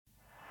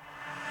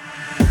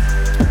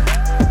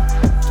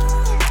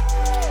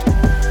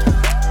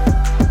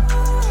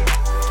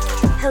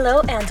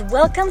Hello and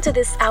welcome to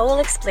this Owl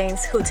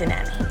Explains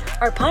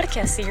Hootenanny, our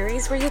podcast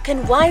series where you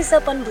can wise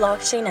up on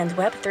blockchain and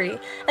Web3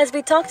 as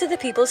we talk to the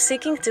people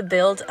seeking to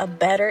build a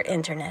better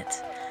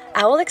internet.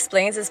 Owl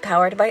Explains is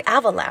powered by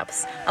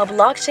Avalabs, a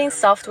blockchain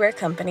software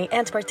company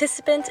and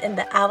participant in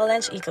the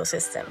Avalanche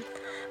ecosystem.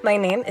 My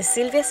name is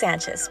Sylvia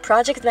Sanchez,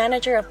 project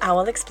manager of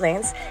Owl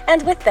Explains,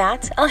 and with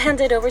that, I'll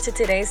hand it over to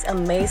today's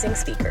amazing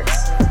speakers.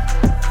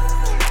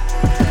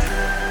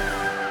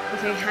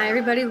 Okay, hi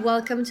everybody.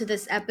 Welcome to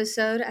this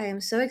episode. I am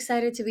so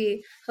excited to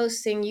be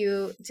hosting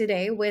you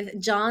today with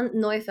John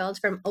Neufeld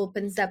from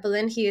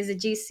Zeppelin. He is a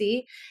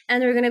GC,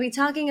 and we're going to be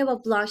talking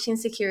about blockchain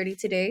security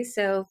today.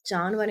 So,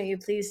 John, why don't you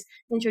please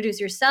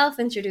introduce yourself,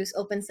 introduce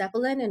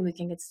Zeppelin, and we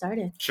can get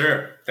started.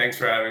 Sure. Thanks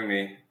for having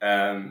me.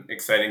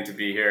 Exciting to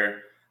be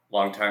here.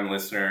 Long-time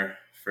listener,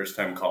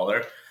 first-time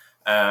caller.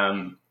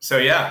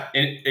 Excited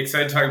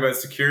to talk about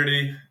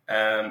security.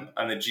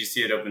 I'm the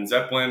GC at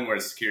Zeppelin. We're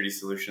a security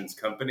solutions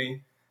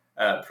company.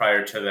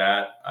 Prior to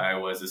that, I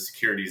was a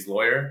securities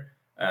lawyer,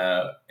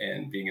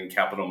 and being in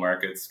capital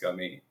markets got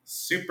me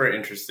super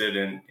interested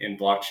in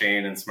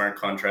blockchain and smart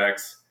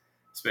contracts,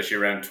 especially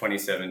around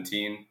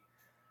 2017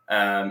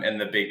 and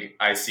the big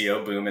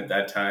ICO boom at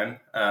that time.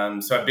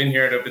 So I've been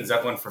here at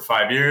Zeppelin for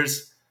 5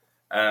 years.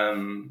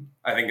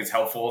 I think it's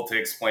helpful to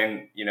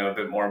explain, a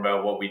bit more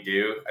about what we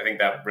do. I think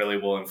that really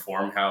will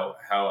inform how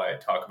I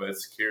talk about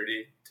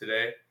security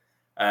today.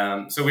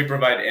 So we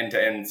provide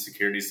end-to-end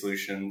security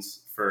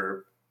solutions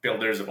for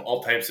builders of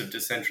all types of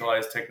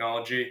decentralized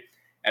technology,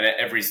 and at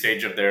every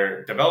stage of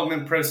their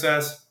development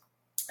process.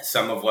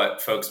 Some of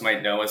what folks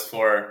might know us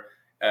for,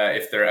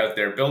 if they're out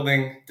there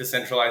building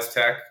decentralized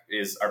tech,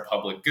 is our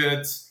public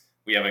goods.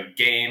 We have a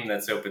game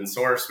that's open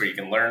source where you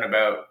can learn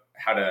about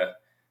how to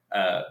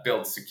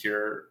build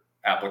secure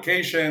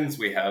applications.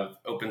 We have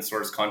open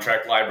source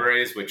contract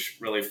libraries, which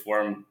really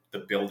form the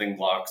building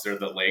blocks or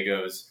the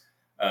Legos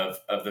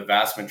of the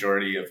vast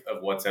majority of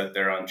what's out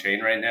there on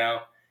chain right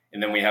now.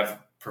 And then we have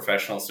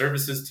professional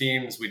services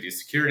teams. We do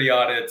security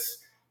audits,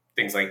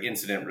 things like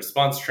incident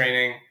response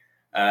training.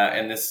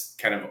 And this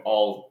kind of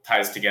all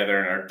ties together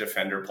in our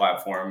Defender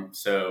platform.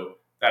 So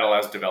that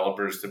allows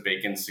developers to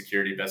bake in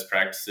security best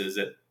practices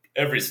at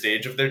every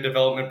stage of their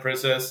development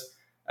process.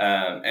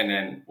 And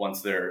then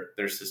once their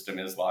system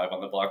is live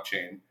on the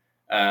blockchain.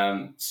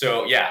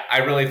 I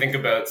really think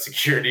about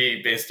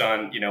security based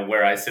on,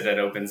 where I sit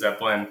at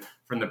Zeppelin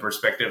from the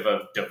perspective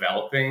of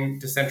developing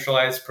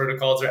decentralized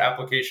protocols or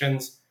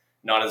applications,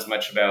 not as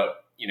much about,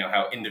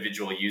 how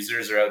individual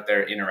users are out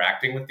there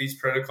interacting with these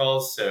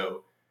protocols.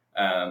 So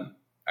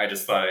I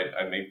just thought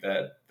I'd make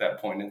that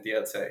point at the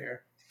outset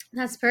here.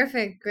 That's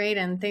perfect. Great.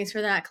 And thanks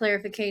for that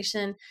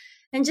clarification.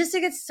 And just to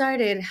get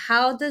started,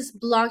 how does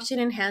blockchain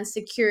enhance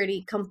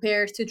security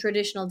compared to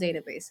traditional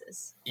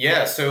databases?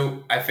 Yeah,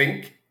 so I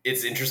think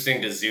it's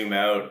interesting to zoom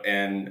out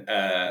and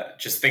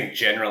just think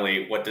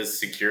generally, what does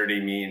security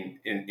mean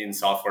in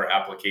software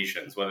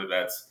applications, whether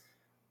that's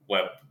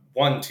Web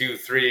 1, 2,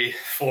 3,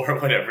 4,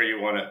 whatever you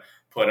want to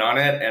put on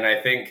it. And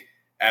I think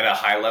at a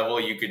high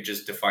level, you could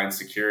just define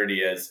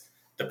security as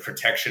the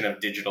protection of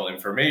digital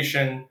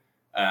information.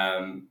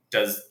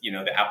 Does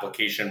the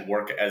application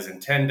work as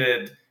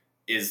intended?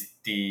 Is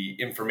the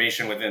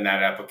information within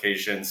that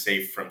application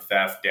safe from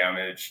theft,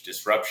 damage,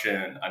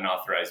 disruption,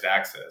 unauthorized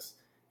access?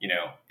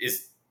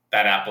 Is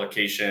that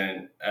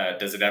application,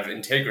 does it have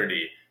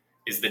integrity?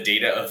 Is the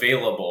data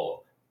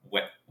available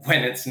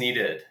when it's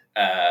needed?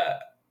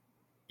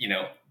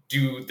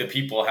 Do the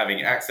people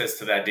having access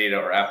to that data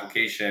or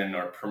application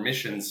or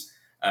permissions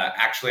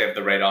actually have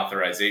the right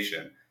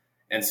authorization?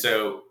 And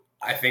so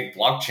I think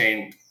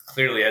blockchain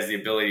clearly has the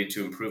ability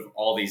to improve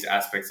all these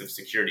aspects of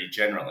security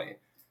generally.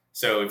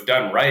 So if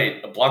done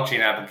right, a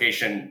blockchain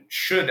application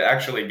should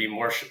actually be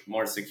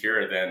more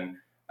secure than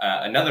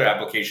another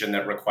application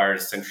that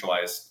requires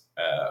centralized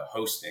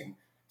hosting.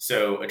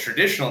 So a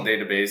traditional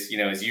database,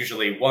 is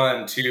usually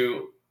one,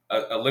 two,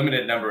 a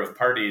limited number of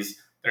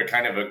parties that are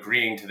kind of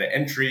agreeing to the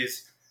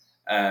entries.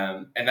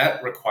 And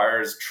that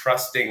requires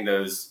trusting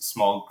those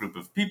small group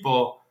of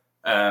people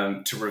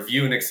to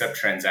review and accept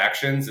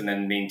transactions and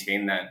then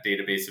maintain that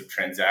database of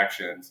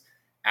transactions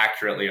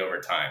accurately over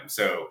time.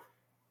 So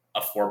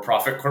a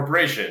for-profit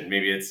corporation,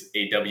 maybe it's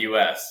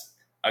AWS,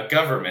 a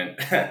government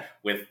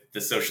with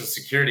the social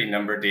security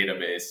number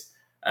database.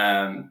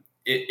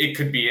 It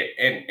could be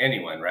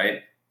anyone,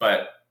 right?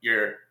 But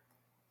you're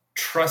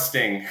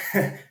trusting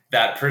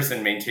that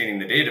person maintaining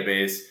the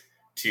database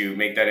to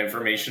make that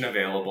information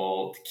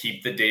available, to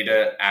keep the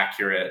data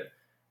accurate,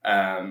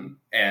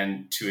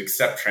 and to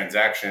accept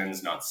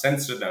transactions, not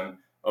censor them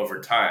over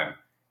time.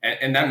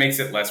 And that makes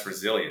it less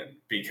resilient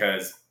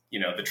because,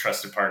 the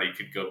trusted party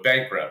could go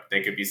bankrupt.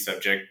 They could be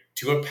subject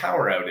to a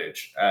power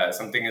outage,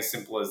 something as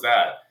simple as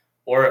that.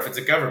 Or if it's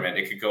a government,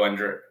 it could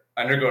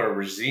undergo a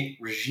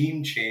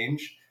regime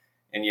change.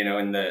 And,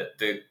 in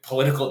the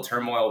political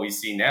turmoil we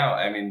see now,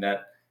 I mean,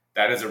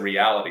 that is a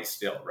reality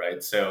still,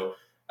 right? So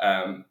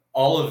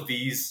all of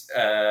these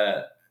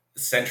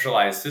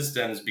centralized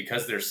systems,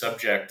 because they're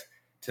subject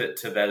to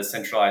those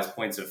centralized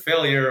points of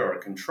failure or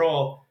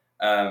control,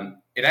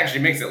 it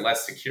actually makes it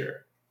less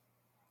secure.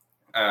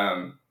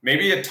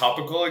 Maybe a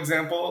topical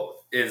example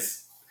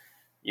is,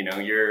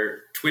 your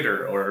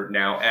Twitter or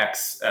now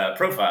X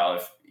profile.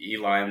 If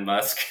Elon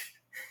Musk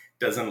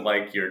doesn't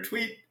like your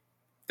tweet,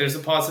 there's a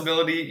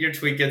possibility your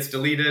tweet gets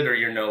deleted or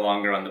you're no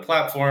longer on the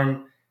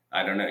platform.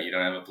 I don't know. You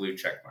don't have a blue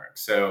check mark.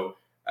 So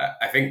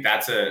I think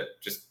that's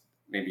just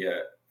maybe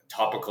a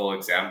topical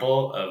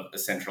example of a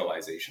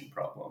centralization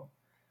problem.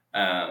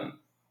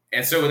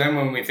 And so then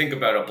when we think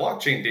about a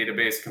blockchain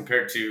database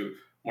compared to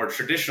more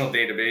traditional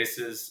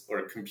databases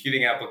or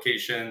computing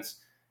applications,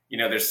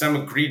 there's some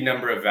agreed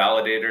number of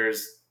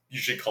validators,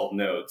 usually called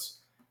nodes.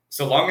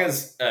 So long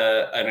as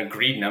an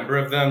agreed number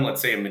of them,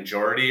 let's say a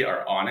majority,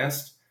 are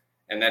honest,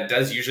 and that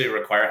does usually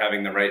require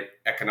having the right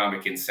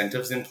economic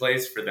incentives in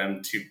place for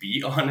them to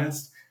be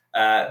honest,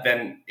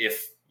 then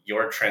if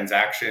your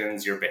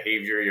transactions, your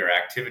behavior, your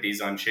activities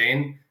on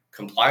chain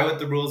comply with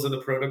the rules of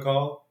the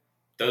protocol,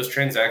 those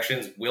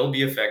transactions will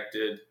be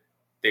affected.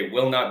 They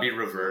will not be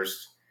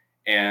reversed.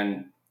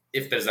 And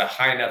if there's a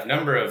high enough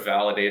number of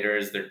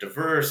validators, they're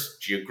diverse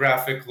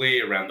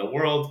geographically around the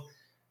world,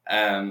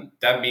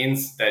 that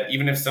means that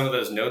even if some of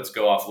those nodes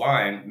go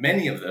offline,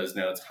 many of those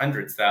nodes,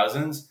 hundreds,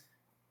 thousands,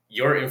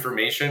 your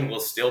information will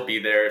still be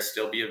there,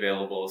 still be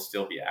available,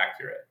 still be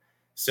accurate.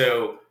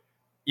 So,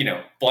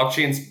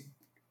 blockchains,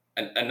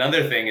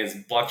 another thing is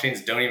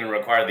blockchains don't even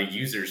require the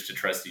users to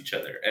trust each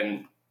other.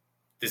 And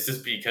this is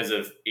because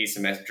of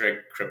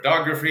asymmetric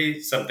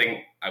cryptography,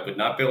 something I would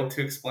not be able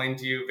to explain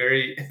to you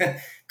very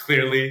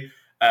clearly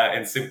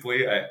and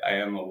simply. I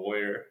am a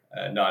lawyer,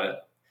 not an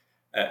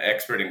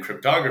expert in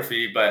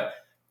cryptography, but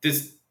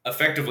this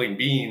effectively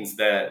means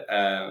that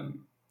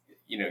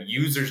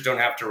users don't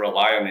have to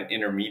rely on an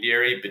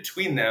intermediary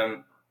between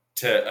them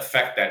to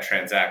affect that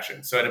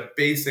transaction. So at a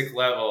basic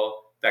level,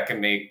 that can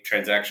make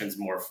transactions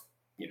more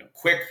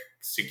quick,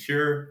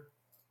 secure.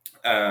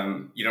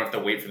 You don't have to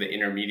wait for the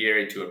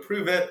intermediary to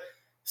approve it.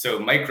 So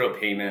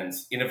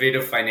micropayments,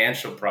 innovative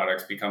financial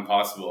products become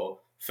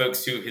possible.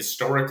 Folks who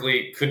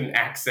historically couldn't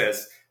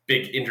access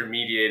big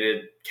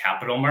intermediated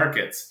capital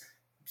markets,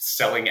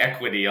 selling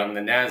equity on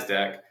the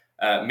NASDAQ,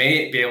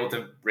 may be able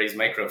to raise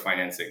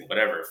microfinancing,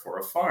 whatever, for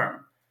a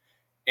farm.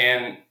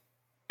 And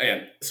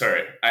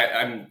sorry,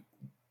 I'm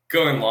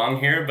going long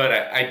here, but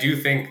I do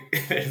think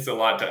there's a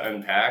lot to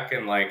unpack.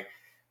 And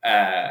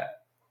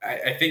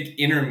I think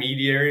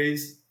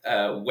intermediaries,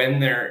 when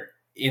they're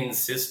in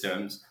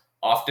systems,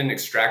 often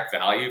extract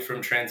value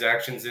from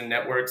transactions in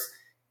networks,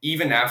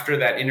 even after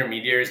that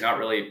intermediary is not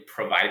really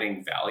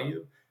providing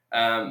value.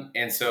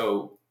 And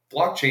so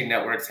blockchain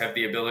networks have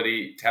the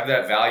ability to have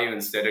that value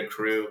instead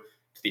accrue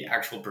to the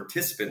actual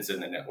participants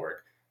in the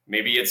network.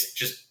 Maybe it's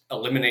just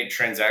eliminate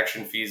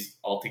transaction fees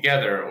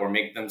altogether or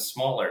make them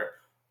smaller,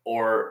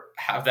 or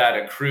have that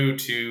accrue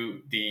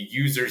to the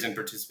users and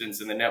participants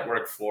in the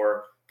network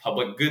for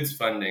public goods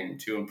funding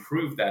to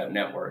improve that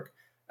network.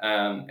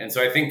 And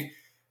so I think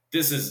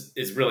this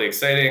is really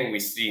exciting. We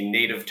see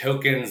native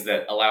tokens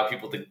that allow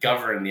people to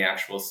govern the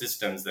actual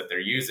systems that they're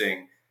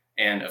using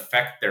and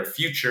affect their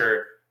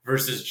future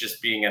versus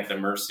just being at the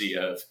mercy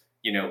of,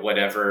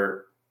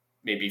 whatever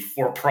maybe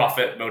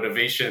for-profit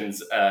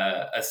motivations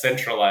a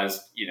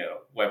centralized,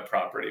 web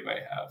property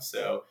might have.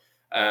 So,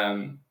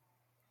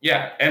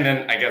 yeah. And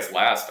then I guess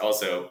last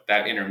also,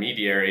 that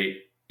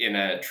intermediary in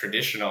a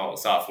traditional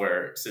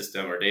software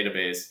system or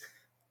database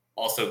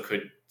also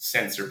could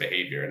censor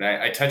behavior. And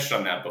I touched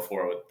on that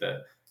before with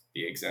the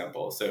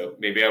example. So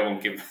maybe I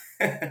won't give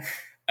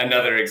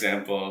another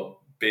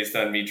example based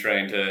on me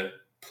trying to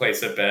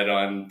place a bet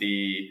on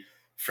the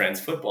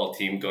France football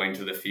team going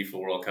to the FIFA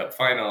World Cup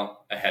final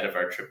ahead of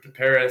our trip to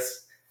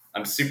Paris.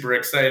 I'm super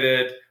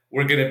excited.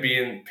 We're going to be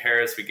in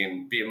Paris. We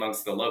can be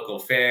amongst the local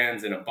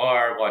fans in a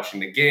bar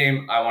watching the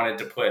game. I wanted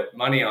to put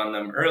money on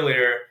them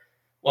earlier.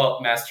 Well,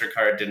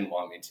 MasterCard didn't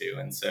want me to.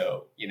 And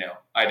so,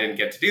 I didn't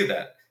get to do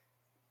that.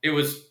 It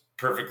was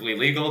perfectly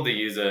legal to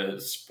use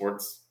a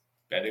sports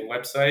betting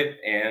website,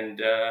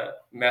 and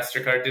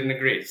MasterCard didn't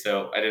agree.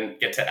 So I didn't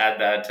get to add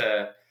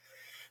that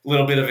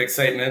little bit of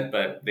excitement,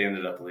 but they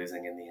ended up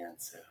losing in the end.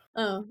 So.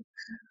 Oh,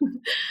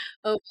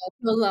 oh,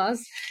 no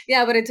loss.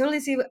 Yeah, but I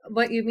totally see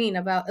what you mean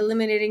about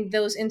eliminating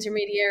those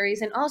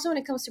intermediaries. And also when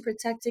it comes to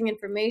protecting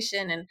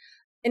information and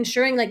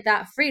ensuring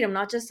that freedom,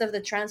 not just of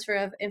the transfer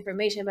of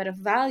information, but of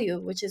value,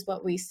 which is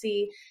what we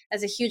see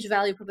as a huge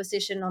value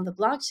proposition on the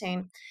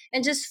blockchain.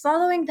 And just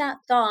following that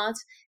thought,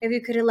 if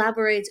you could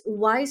elaborate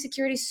why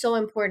security is so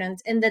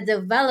important in the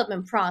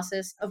development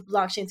process of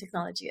blockchain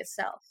technology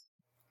itself.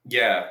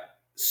 Yeah.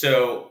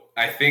 So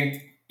I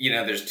think,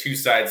 there's two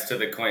sides to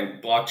the coin.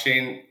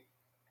 Blockchain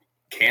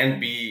can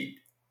be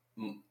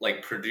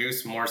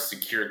produce more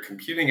secure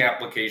computing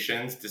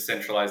applications,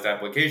 decentralized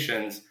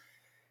applications.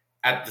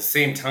 At the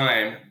same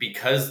time,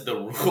 because the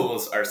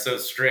rules are so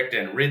strict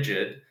and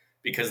rigid,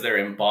 because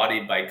they're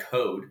embodied by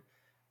code,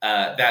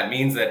 that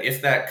means that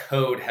if that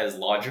code has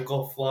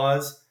logical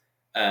flaws,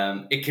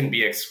 it can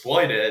be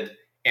exploited.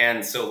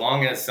 And so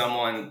long as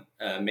someone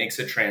makes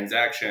a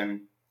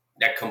transaction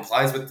that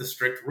complies with the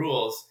strict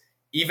rules,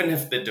 even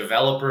if the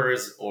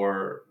developers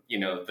or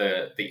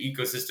the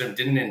ecosystem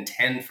didn't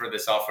intend for the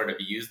software to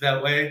be used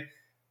that way,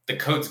 the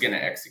code's going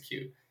to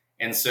execute.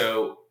 And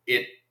so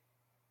it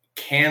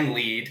can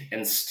lead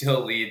and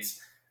still leads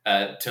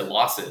to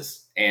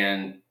losses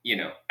and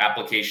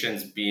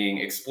applications being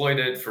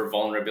exploited for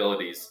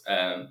vulnerabilities.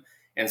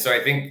 And so I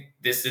think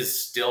this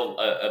is still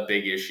a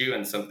big issue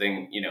and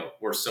something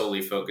we're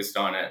solely focused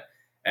on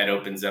at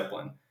Open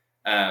Zeppelin.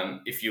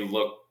 If you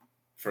look,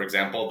 for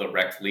example, the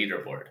wrecked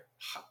leaderboard,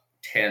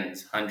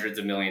 tens, hundreds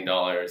of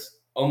 $1,000,000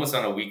 almost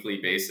on a weekly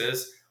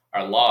basis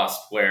are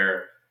lost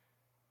where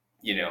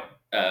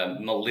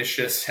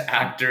malicious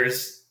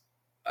actors.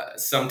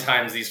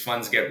 Sometimes these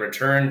funds get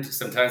returned.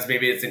 Sometimes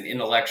maybe it's an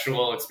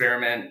intellectual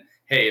experiment.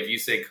 Hey, if you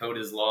say code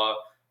is law,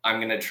 I'm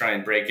going to try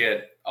and break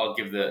it. I'll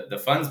give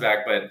the funds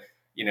back. But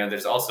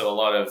there's also a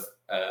lot of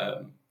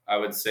I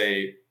would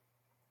say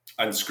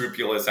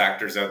unscrupulous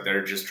actors out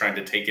there just trying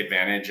to take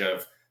advantage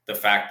of the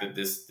fact that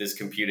this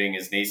computing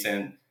is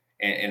nascent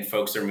and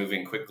folks are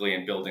moving quickly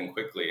and building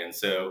quickly. And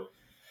so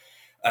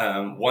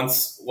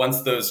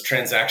once those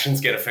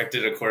transactions get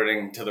affected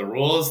according to the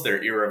rules,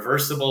 they're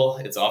irreversible.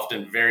 It's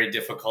often very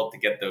difficult to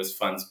get those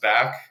funds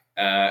back.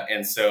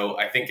 And so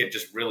I think it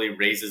just really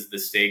raises the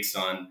stakes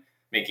on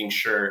making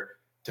sure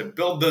to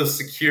build those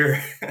secure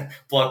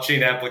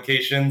blockchain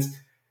applications.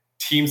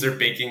 Teams are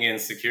baking in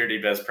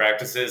security best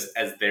practices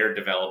as they're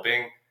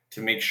developing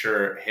to make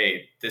sure,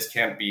 hey, this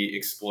can't be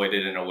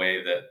exploited in a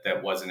way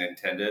that wasn't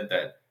intended,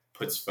 that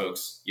puts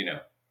folks,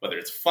 whether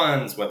it's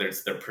funds, whether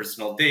it's their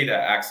personal data,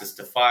 access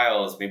to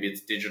files, maybe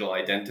it's digital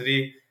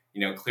identity,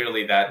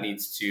 clearly that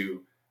needs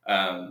to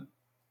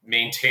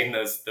maintain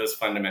those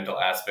fundamental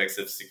aspects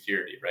of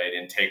security, right?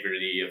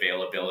 Integrity,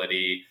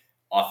 availability,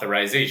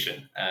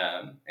 authorization.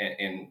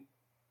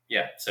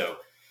 So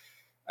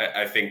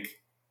I think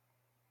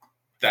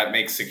that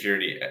makes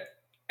security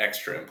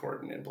extra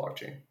important in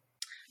blockchain.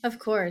 Of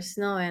course,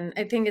 no, and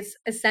I think it's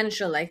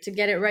essential, like, to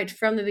get it right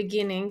from the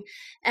beginning.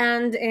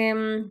 And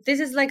this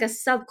is like a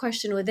sub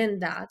question within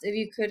that. If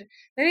you could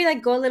maybe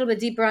like go a little bit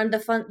deeper on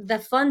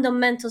the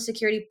fundamental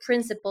security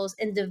principles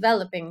in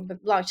developing the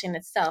blockchain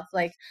itself,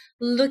 like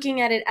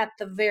looking at it at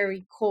the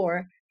very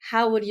core.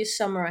 How would you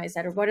summarize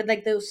that, or what are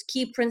like those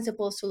key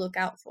principles to look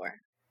out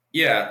for?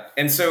 Yeah,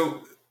 and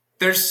so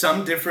there's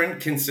some different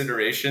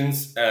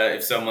considerations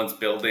if someone's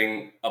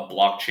building a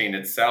blockchain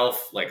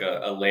itself, like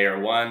a layer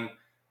one,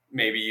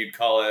 maybe you'd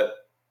call it,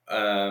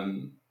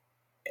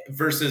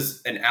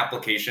 versus an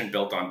application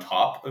built on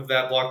top of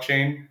that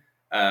blockchain,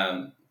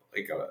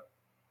 like a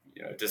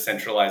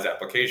decentralized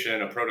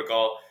application, a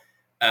protocol.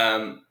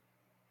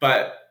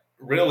 But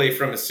really,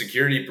 from a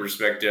security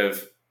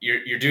perspective,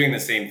 you're doing the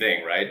same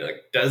thing, right?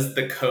 Like, does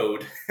the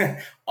code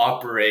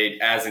operate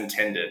as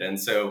intended? And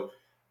so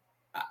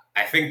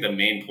I think the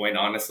main point,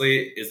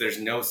 honestly, is there's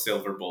no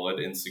silver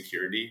bullet in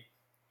security.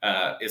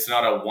 It's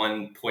not a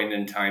one point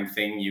in time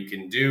thing you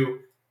can do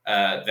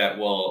that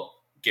will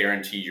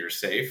guarantee you're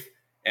safe.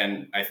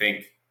 And I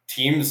think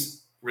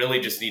teams really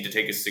just need to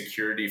take a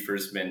security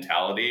first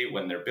mentality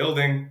when they're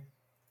building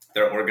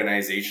their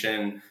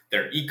organization,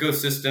 their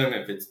ecosystem,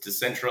 if it's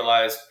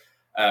decentralized,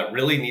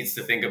 really needs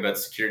to think about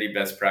security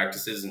best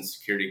practices and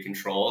security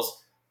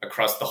controls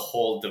across the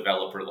whole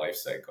developer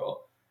lifecycle.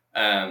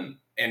 And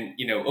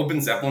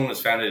Open Zeppelin was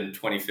founded in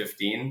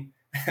 2015.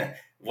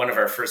 One of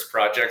our first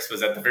projects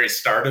was at the very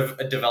start of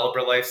a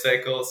developer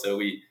lifecycle. So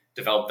we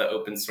developed the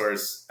open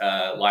source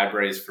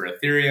libraries for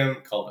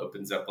Ethereum called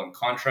Open Zeppelin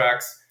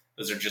contracts.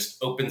 Those are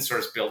just open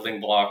source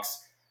building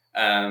blocks.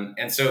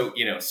 And so,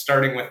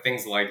 starting with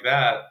things like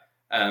that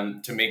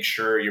to make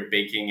sure you're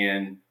baking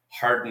in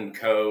hardened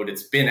code.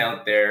 It's been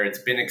out there. It's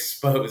been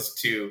exposed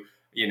to,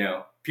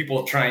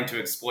 people trying to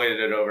exploit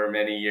it over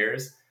many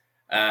years.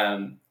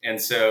 And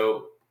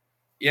so,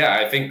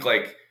 I think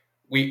like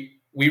we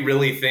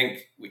really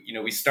think,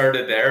 we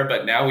started there,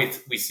 but now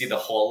we see the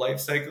whole life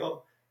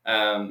cycle,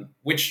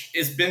 which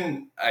has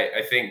been,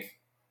 I think,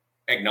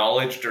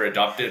 acknowledged or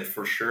adopted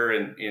for sure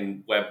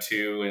in Web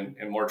 2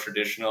 and more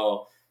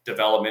traditional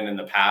development in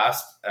the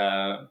past.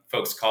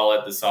 Folks call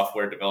it the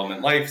software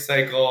development life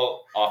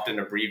cycle, often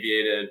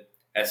abbreviated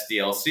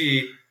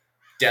SDLC,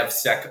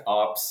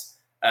 DevSecOps.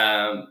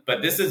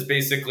 But this is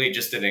basically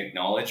just an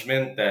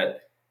acknowledgement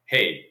that,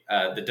 hey,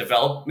 the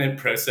development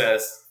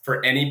process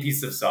for any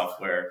piece of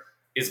software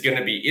is going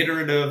to be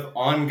iterative,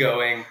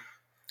 ongoing,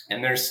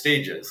 and there's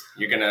stages.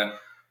 You're going to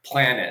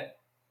plan it.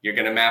 You're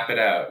going to map it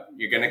out.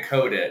 You're going to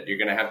code it. You're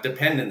going to have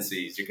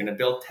dependencies. You're going to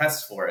build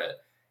tests for it.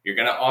 You're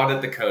going to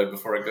audit the code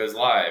before it goes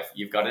live.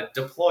 You've got to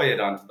deploy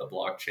it onto the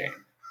blockchain.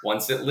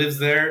 Once it lives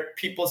there,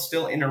 people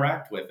still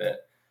interact with it.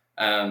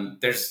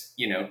 There's,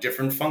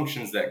 different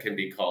functions that can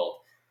be called.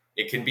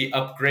 It can be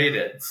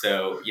upgraded.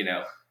 So,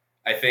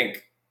 I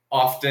think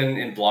often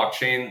in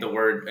blockchain, the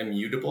word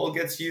immutable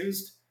gets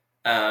used,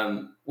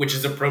 which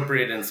is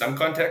appropriate in some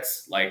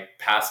contexts, like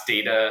past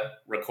data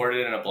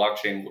recorded in a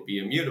blockchain will be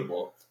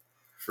immutable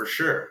for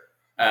sure.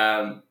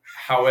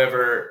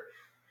 However,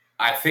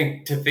 I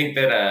think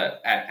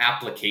that an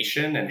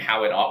application and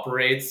how it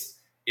operates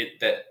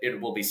that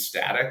it will be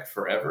static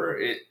forever,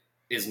 it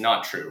is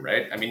not true,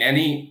 right? I mean,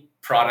 any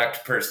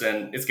product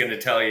person is going to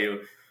tell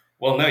you,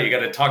 well, no, you got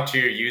to talk to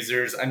your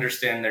users,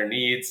 understand their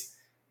needs.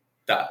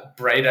 That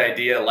bright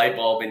idea light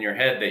bulb in your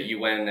head that you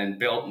went and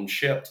built and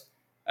shipped,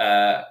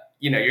 you're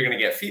going to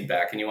get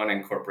feedback, and you want to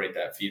incorporate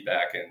that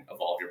feedback and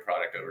evolve your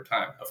product over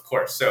time, of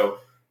course. So,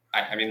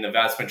 I mean, the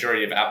vast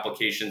majority of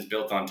applications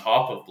built on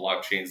top of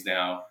blockchains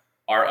now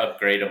are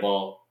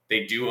upgradable.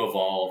 They do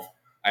evolve.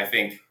 I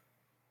think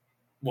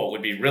what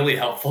would be really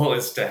helpful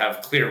is to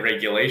have clear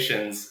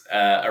regulations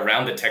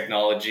around the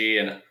technology,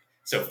 and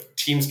so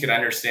teams can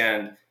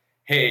understand,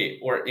 hey,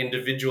 or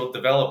individual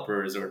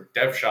developers or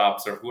dev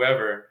shops or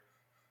whoever,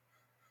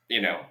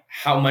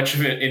 how much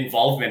of an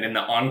involvement in the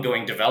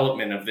ongoing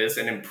development of this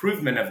and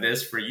improvement of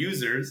this for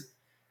users.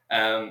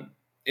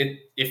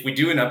 If we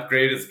do an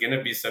upgrade, it's going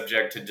to be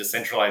subject to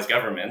decentralized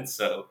governance.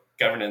 So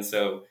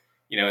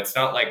it's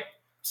not like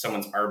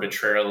someone's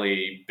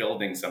arbitrarily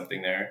building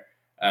something there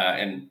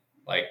and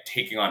like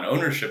taking on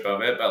ownership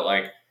of it. But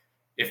like,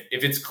 if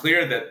it's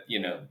clear that,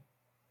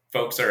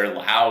 folks are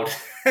allowed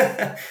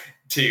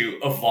to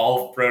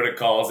evolve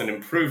protocols and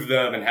improve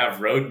them and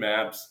have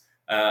roadmaps,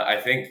 I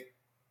think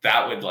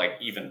that would like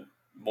even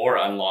more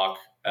unlock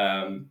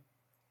kind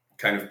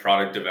of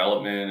product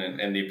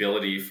development and the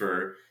ability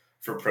for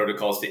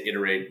protocols to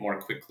iterate more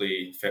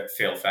quickly,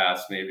 fail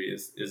fast, maybe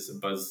is a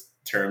buzz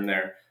term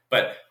there.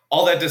 But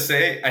all that to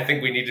say, I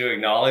think we need to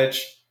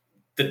acknowledge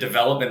the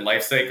development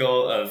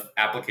lifecycle of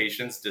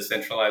applications,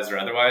 decentralized or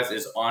otherwise,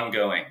 is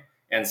ongoing.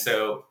 And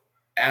so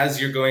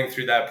as you're going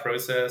through that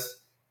process,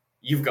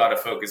 you've got to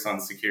focus on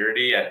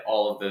security at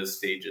all of those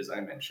stages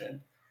I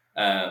mentioned.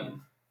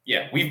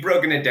 We've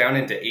broken it down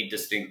into 8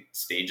 distinct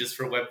stages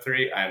for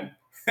Web3. I'm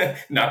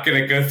not going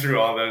to go through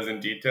all those in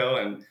detail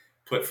and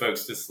put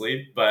folks to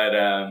sleep, but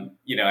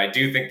I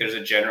do think there's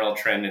a general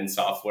trend in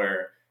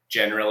software.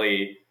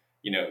 Generally,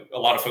 a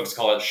lot of folks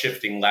call it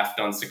shifting left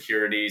on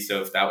security.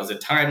 So if that was a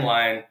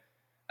timeline,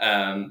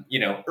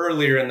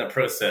 earlier in the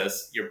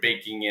process, you're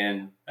baking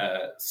in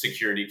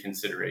security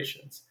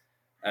considerations.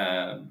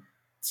 And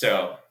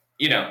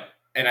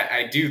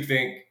I do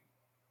think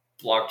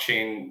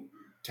blockchain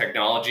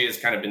technology has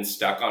kind of been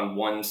stuck on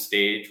one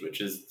stage,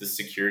 which is the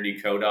security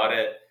code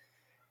audit.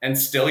 And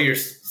still you're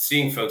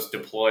seeing folks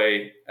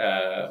deploy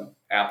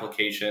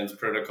applications,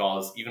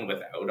 protocols, even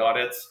without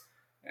audits.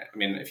 I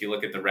mean, if you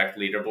look at the rec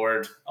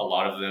leaderboard, a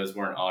lot of those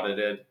weren't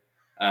audited.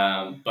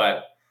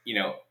 But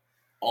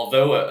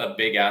although a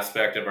big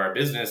aspect of our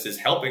business is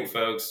helping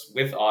folks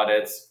with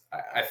audits,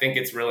 I think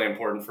it's really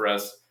important for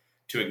us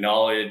to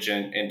acknowledge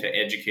and to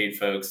educate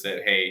folks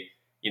that, hey,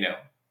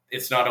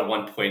 it's not a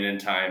one point in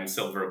time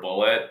silver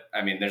bullet.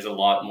 I mean, there's a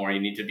lot more you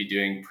need to be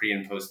doing pre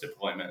and post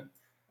deployment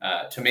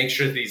to make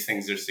sure these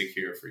things are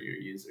secure for your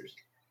users.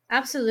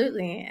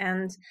 Absolutely.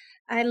 And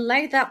I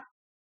like that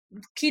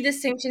key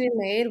distinction you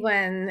made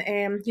when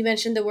you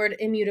mentioned the word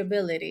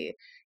immutability.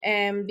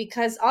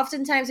 Because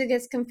oftentimes it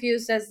gets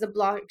confused as the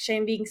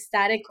blockchain being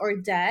static or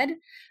dead.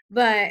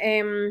 But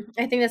I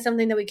think that's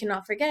something that we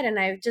cannot forget. And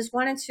I just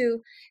wanted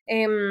to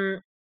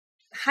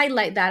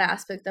highlight that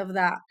aspect of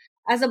that.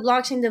 As a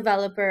blockchain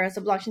developer, as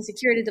a blockchain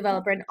security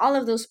developer, and all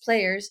of those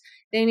players,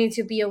 they need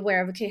to be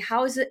aware of, okay,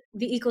 how is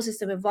the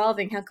ecosystem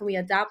evolving? How can we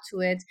adapt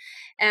to it?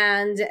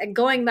 And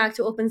going back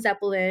to Open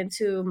Zeppelin,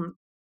 to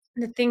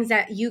the things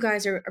that you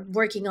guys are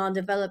working on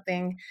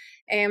developing,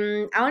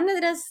 I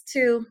wanted us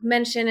to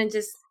mention and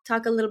just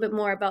talk a little bit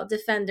more about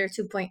Defender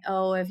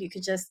 2.0. If you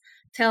could just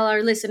tell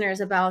our listeners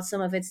about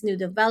some of its new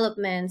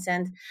developments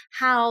and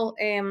how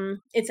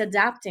it's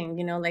adapting.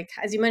 Like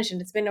as you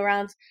mentioned, it's been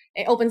around.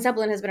 Open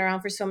Zeppelin has been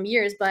around for some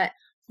years, but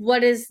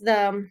what is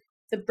the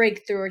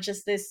breakthrough or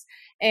just this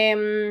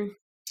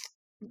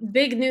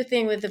big new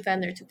thing with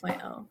Defender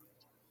 2.0?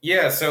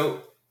 Yeah,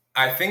 so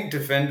I think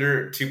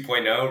Defender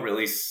 2.0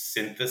 really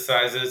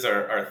synthesizes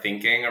our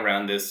thinking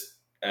around this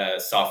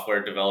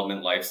software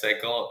development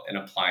lifecycle and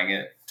applying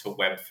it to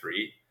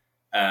Web3.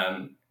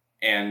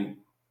 And,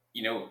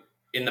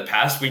 in the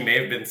past, we may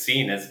have been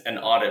seen as an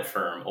audit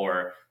firm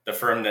or the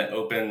firm that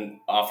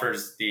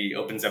offers the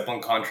Open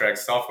Zeppelin contract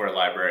software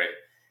library.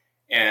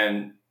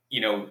 And,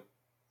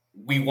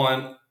 we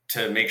want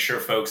to make sure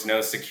folks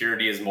know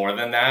security is more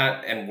than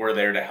that, and we're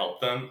there to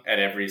help them at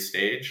every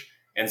stage.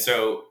 And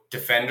so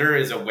Defender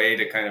is a way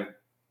to kind of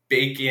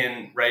bake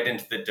in right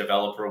into the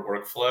developer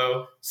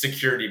workflow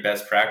security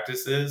best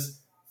practices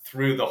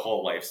through the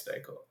whole life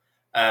cycle.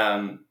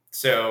 I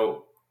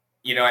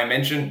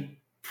mentioned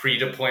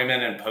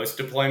pre-deployment and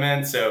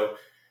post-deployment. So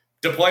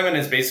deployment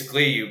is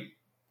basically you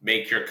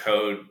make your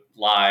code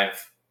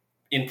live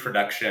in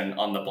production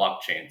on the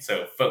blockchain.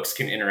 So folks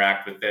can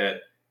interact with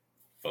it.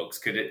 Folks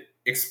could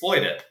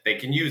exploit it. They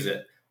can use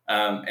it.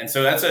 And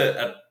so that's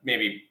a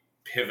maybe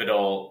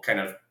pivotal kind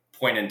of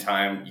point in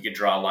time. You could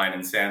draw a line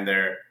in sand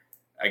there.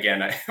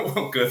 Again, I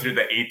won't go through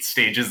the 8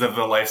 stages of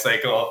the life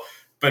cycle,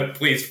 but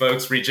please,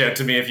 folks, reach out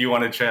to me if you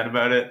want to chat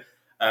about it.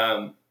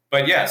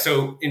 But yeah,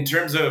 so in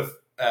terms of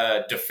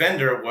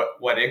Defender,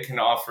 what it can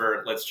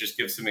offer, let's just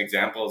give some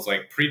examples.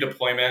 Like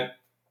pre-deployment,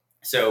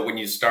 So when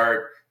you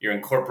start, you're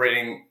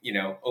incorporating,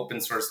 open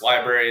source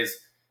libraries.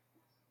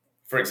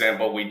 For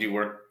example, we do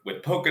work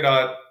with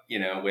Polkadot,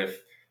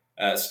 with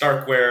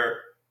Starkware,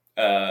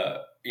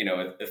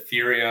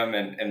 Ethereum,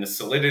 and the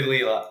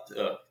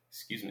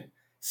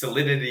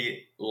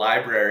Solidity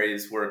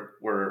libraries were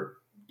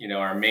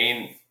our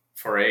main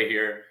foray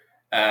here.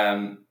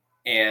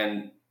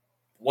 And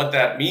what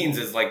that means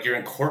is like you're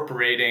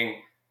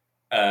incorporating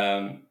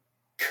um,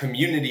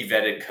 community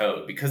vetted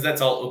code because that's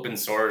all open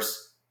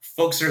source.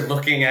 Folks are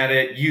looking at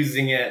it,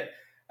 using it.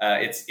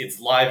 It's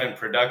live in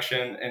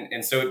production,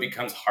 and so it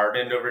becomes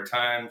hardened over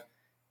time.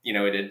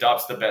 It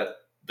adopts the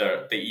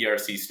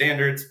ERC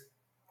standards,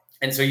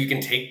 and so you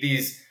can take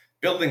these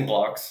building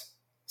blocks,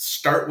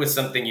 start with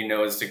something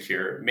is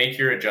secure, make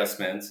your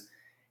adjustments,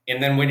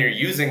 and then when you're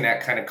using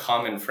that kind of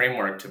common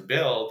framework to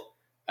build,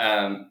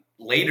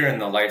 later in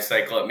the life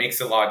cycle, it makes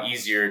it a lot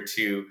easier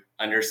to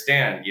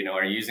understand.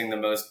 Are you using the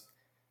most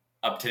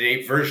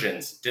up-to-date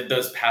versions? Did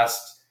those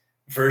past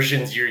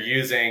versions you're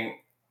using,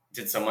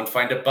 did someone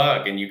find a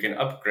bug and you can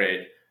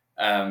upgrade?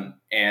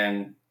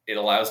 And it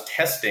allows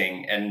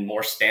testing and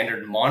more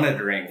standard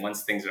monitoring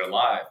once things are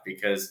live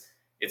because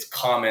it's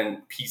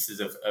common pieces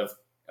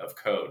of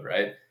code,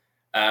 right?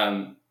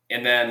 And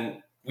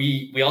then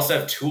we also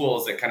have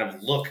tools that kind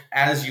of look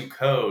as you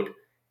code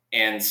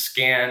and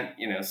scan.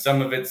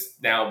 Some of it's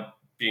now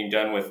being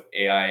done with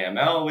AI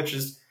ML, which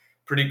is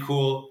pretty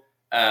cool.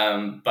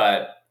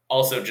 But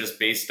also just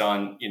based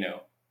on,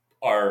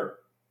 our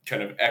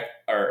kind of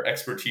our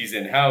expertise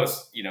in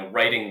house,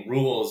 writing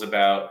rules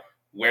about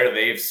where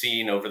they've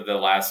seen over the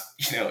last,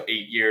 8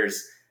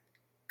 years,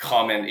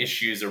 common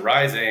issues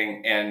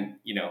arising and,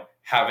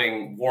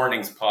 having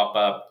warnings pop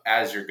up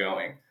as you're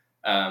going.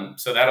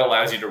 So that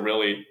allows you to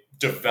really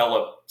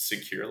develop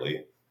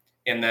securely.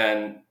 And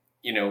then,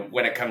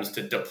 when it comes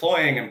to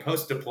deploying and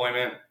post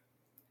deployment,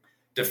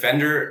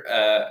 Defender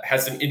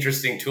has some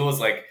interesting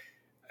tools. Like,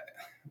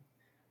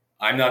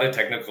 I'm not a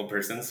technical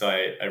person, so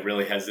I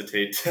really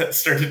hesitate to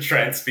start to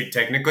try and speak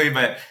technically.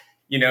 But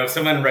if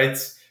someone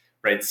writes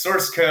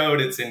source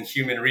code, it's in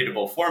human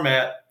readable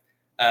format,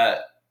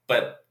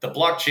 but the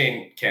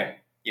blockchain can't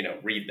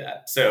read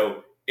that.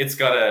 So it's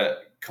got to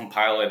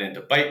compile it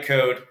into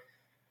bytecode.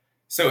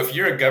 So if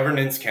you're a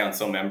governance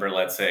council member,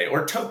 let's say,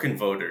 or token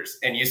voters,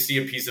 and you see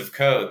a piece of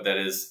code that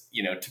is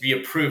to be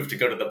approved to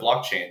go to the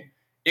blockchain,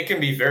 it can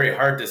be very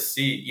hard to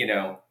see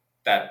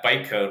that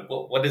bytecode.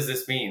 Well, what does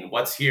this mean?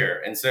 What's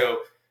here? And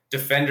so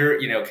Defender,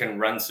 can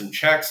run some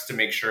checks to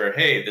make sure,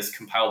 hey, this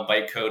compiled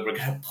bytecode we're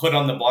going to put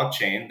on the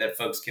blockchain that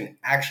folks can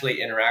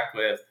actually interact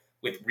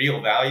with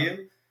real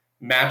value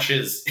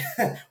matches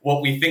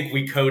what we think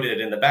we coded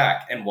in the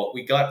back and what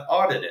we got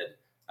audited.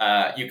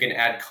 You can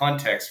add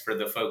context for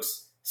the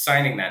folks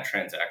signing that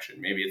transaction.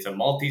 Maybe it's a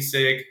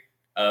multi-sig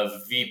of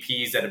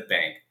VPs at a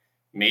bank.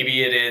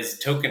 Maybe it is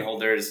token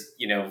holders,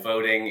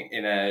 voting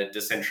in a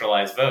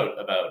decentralized vote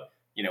about,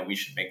 we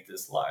should make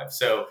this live.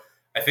 So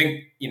I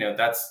think,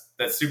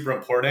 that's super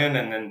important.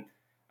 And then,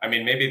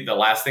 maybe the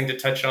last thing to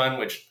touch on,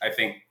 which I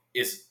think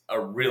is a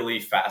really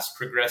fast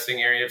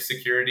progressing area of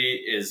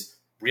security, is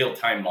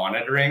real-time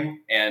monitoring.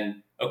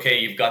 And okay,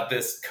 you've got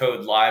this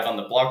code live on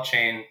the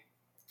blockchain.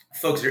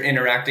 Folks are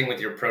interacting with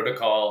your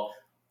protocol.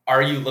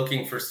 Are you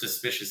looking for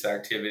suspicious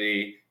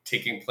activity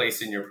taking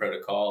place in your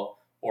protocol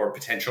or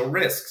potential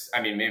risks?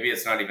 Maybe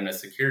it's not even a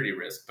security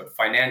risk, but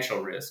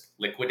financial risk,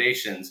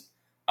 liquidations,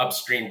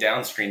 upstream,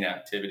 downstream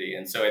activity.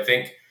 And so I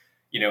think,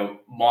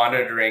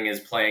 monitoring is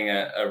playing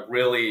a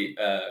really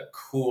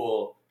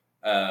cool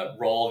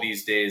role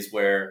these days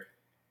where,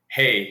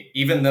 hey,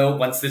 even though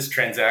once this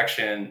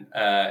transaction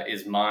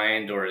is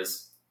mined or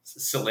is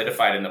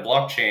solidified in the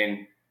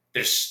blockchain,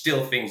 there's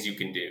still things you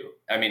can do.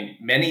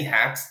 Many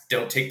hacks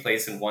don't take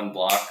place in one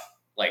block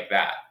like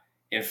that.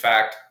 In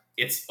fact,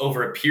 it's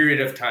over a period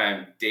of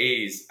time,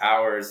 days,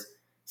 hours,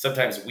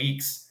 sometimes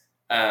weeks.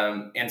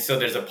 And so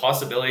there's a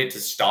possibility to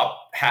stop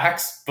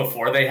hacks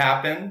before they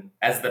happen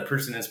as the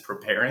person is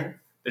preparing.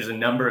 There's a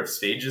number of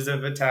stages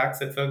of attacks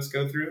that folks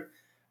go through,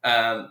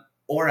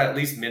 or at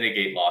least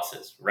mitigate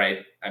losses, right?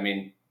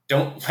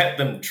 Don't let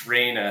them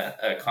drain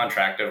a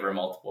contract over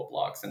multiple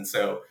blocks. And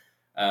so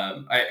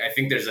I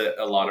think there's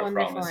a lot of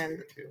promise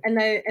here too.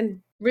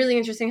 And really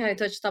interesting how you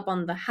touched up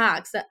on the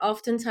hacks. That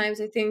oftentimes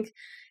I think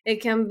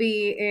it can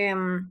be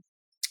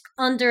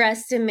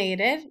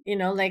underestimated.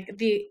 Like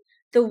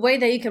the way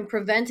that you can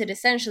prevent it.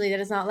 Essentially,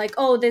 that it's not like,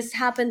 oh, this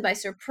happened by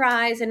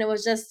surprise and it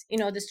was just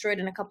destroyed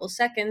in a couple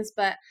seconds,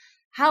 but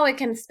how it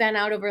can span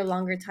out over a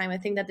longer time. I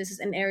think that this is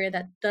an area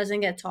that doesn't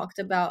get talked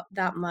about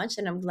that much,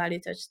 and I'm glad you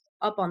touched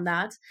up on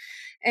that.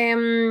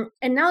 And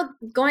now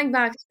going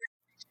back.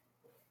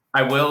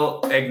 I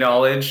will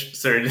acknowledge,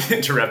 sorry to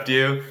interrupt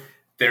you,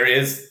 there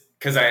is,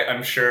 because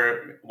I'm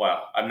sure,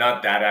 well, I'm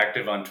not that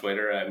active on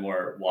Twitter. I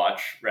more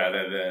watch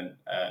rather than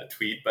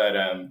tweet, but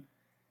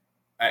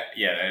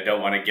I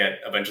don't want to get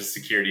a bunch of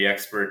security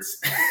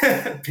experts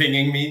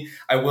pinging me.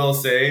 I will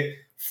say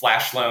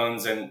flash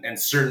loans and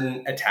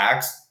certain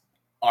attacks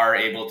are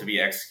able to be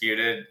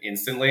executed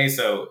instantly.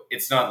 So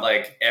it's not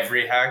like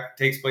every hack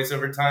takes place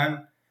over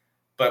time.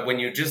 But when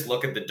you just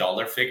look at the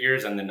dollar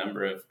figures and the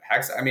number of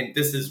hacks, I mean,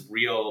 this is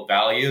real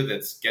value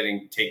that's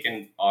getting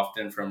taken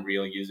often from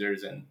real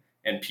users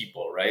and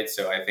people, right?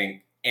 So I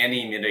think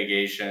any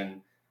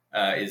mitigation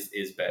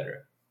is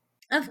better.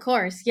 Of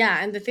course,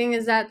 yeah. And the thing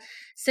is that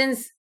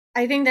since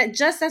I think that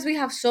just as we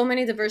have so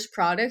many diverse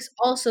products,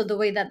 also the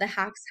way that the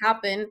hacks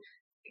happen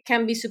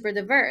can be super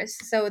diverse.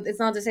 So it's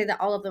not to say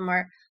that all of them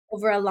are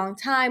over a long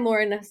time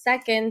or in a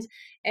second,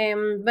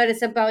 but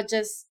it's about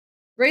just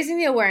raising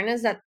the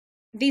awareness that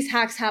these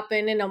hacks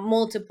happen in a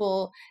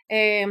multiple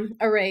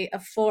array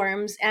of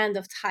forms and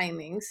of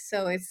timings.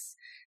 So it's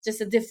just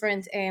a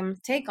different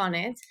take on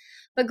it.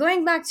 But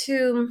going back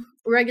to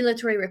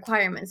regulatory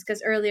requirements,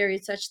 because earlier you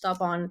touched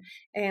up on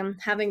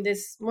having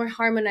this more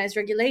harmonized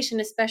regulation,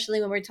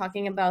 especially when we're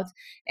talking about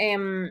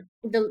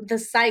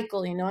the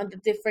cycle, and the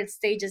different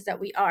stages that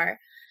we are.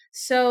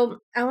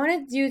 So I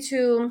wanted you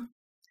to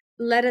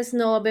let us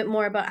know a bit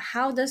more about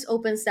how does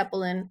Open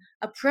Zeppelin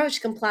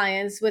approach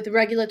compliance with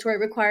regulatory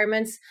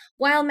requirements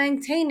while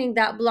maintaining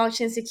that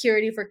blockchain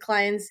security for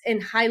clients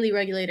in highly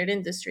regulated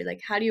industry?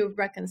 Like, how do you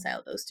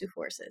reconcile those two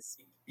forces?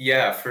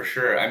 Yeah, for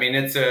sure. I mean,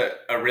 it's a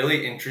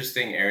really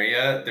interesting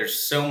area. There's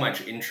so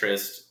much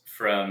interest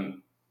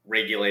from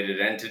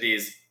regulated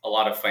entities, a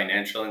lot of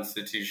financial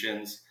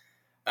institutions.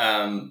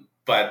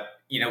 But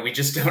we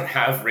just don't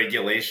have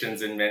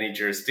regulations in many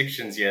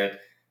jurisdictions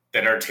yet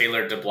that are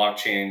tailored to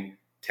blockchain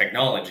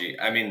technology.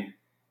 I mean,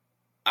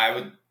 I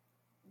would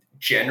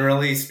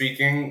generally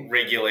speaking,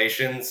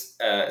 regulations,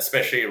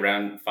 especially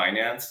around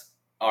finance,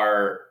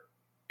 are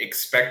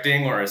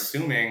expecting or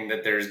assuming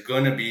that there's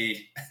going to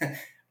be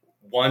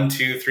one,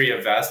 two, three, a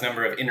vast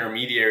number of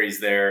intermediaries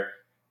there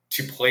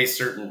to play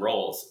certain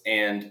roles.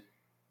 And,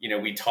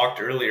 we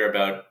talked earlier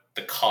about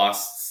the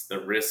costs, the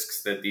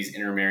risks that these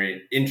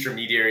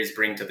intermediaries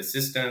bring to the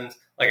systems.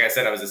 Like I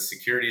said, I was a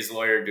securities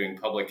lawyer doing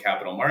public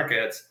capital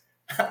markets.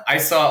 I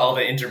saw all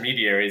the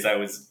intermediaries. I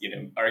was,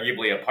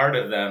 arguably a part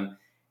of them.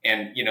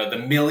 And,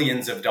 the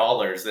millions of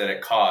dollars that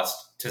it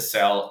cost to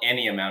sell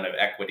any amount of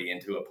equity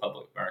into a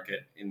public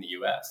market in the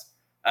US.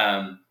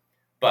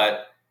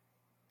 But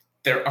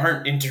there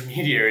aren't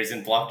intermediaries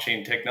in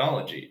blockchain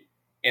technology.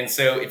 And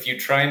so if you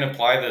try and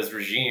apply those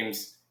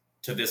regimes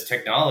to this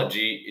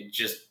technology, it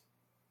just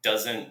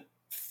doesn't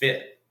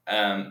fit.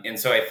 And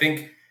so I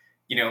think,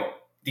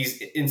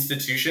 these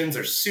institutions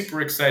are super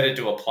excited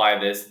to apply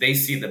this. They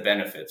see the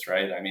benefits,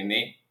 right? I mean,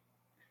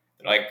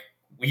 they're like,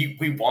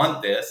 we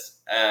want this.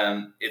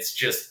 It's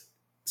just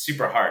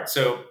super hard.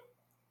 So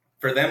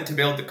for them to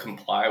be able to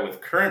comply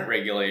with current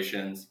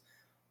regulations,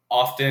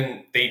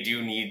 often they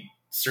do need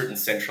certain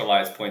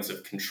centralized points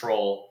of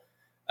control.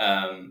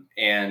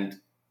 And,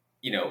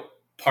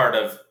 part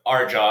of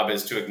our job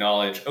is to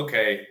acknowledge,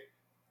 okay,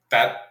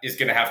 that is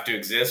going to have to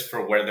exist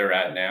for where they're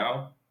at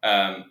now.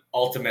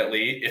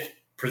 Ultimately, it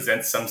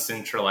presents some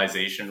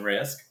centralization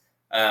risk,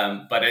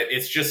 but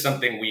it's just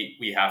something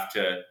we have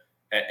to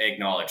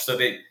acknowledge. So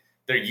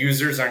their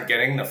users aren't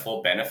getting the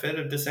full benefit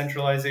of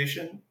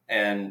decentralization.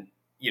 And,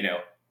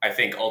 I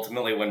think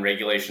ultimately when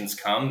regulations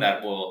come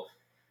that will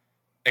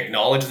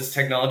acknowledge this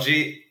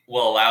technology,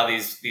 will allow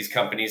these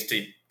companies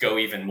to go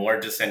even more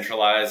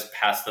decentralized,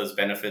 pass those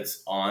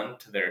benefits on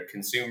to their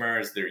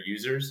consumers, their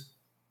users.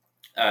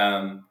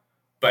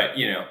 But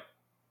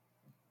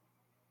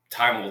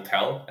time will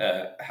tell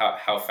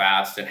how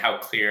fast and how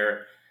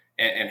clear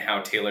and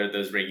how tailored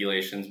those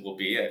regulations will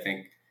be. I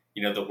think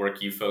the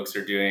work you folks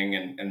are doing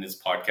and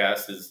this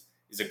podcast is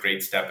a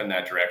great step in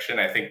that direction.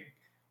 I think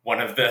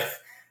one of the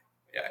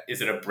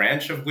is it a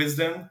branch of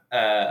wisdom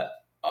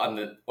on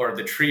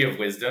the tree of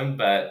wisdom,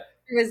 but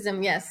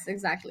Wisdom, yes,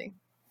 exactly.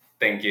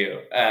 thank you.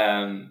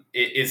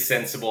 It is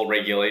sensible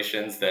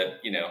regulations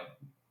that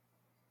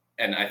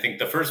and I think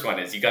the first one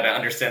is you got to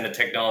understand the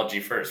technology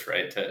first,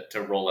 right,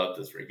 to roll out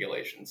this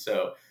regulation.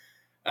 So,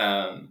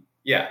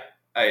 yeah,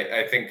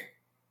 I think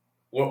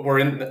we're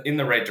in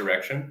the right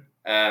direction.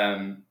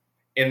 And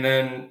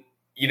then,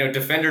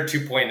 Defender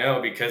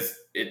 2.0, because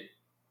it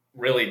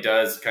really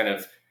does kind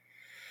of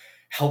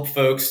help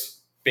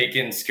folks bake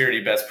in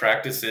security best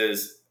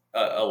practices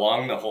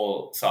along the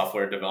whole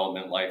software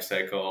development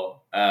lifecycle,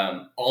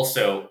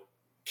 also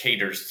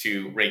caters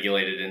to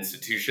regulated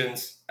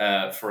institutions.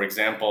 For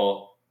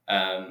example,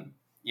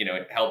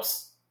 it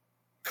helps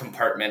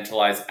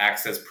compartmentalize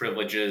access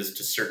privileges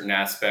to certain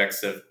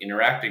aspects of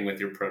interacting with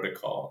your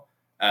protocol.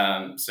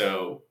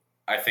 So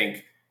I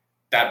think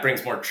that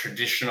brings more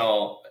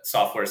traditional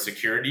software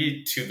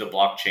security to the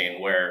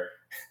blockchain, where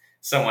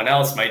someone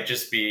else might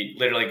just be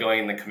literally going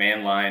in the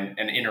command line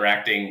and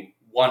interacting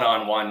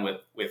one-on-one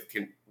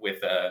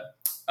with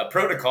a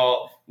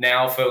protocol.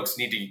 Now folks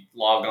need to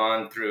log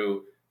on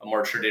through a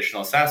more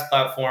traditional SaaS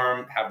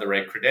platform, have the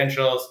right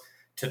credentials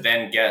to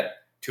then get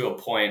to a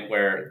point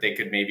where they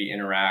could maybe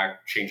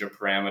interact, change a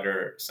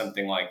parameter,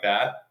 something like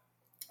that.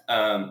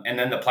 And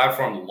then the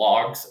platform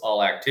logs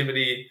all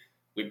activity.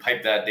 We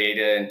pipe that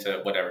data into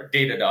whatever,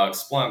 Datadog,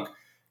 Splunk,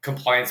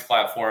 compliance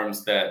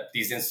platforms that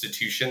these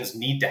institutions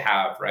need to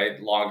have,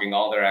 right? Logging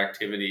all their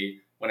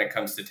activity when it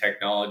comes to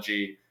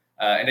technology.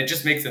 And it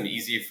just makes them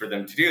easy for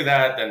them to do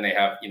that. Then they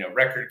have,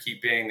 record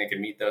keeping, they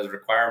can meet those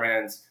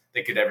requirements.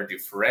 They could ever do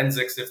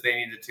forensics if they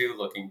needed to,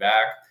 looking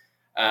back.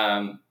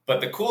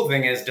 But the cool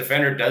thing is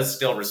Defender does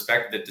still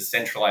respect the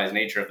decentralized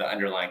nature of the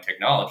underlying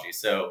technology.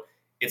 So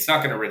it's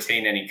not going to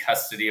retain any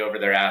custody over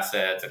their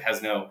assets. It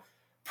has no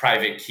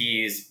private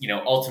keys.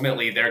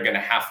 Ultimately, they're going to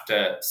have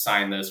to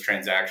sign those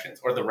transactions,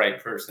 or the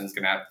right person's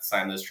going to have to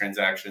sign those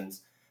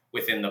transactions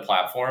within the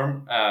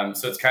platform.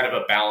 So it's kind of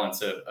a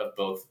balance of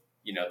both,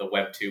 the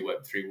Web 2,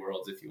 Web 3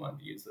 worlds, if you want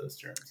to use those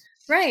terms.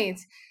 Right.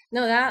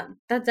 No,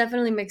 that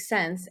definitely makes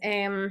sense.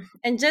 And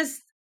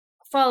just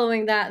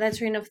following that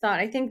train of thought,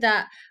 I think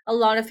that a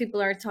lot of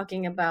people are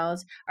talking about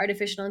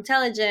artificial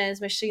intelligence,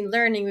 machine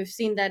learning. We've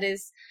seen that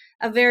is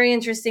a very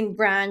interesting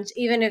branch,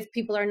 even if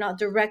people are not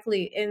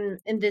directly in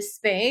this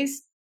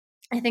space.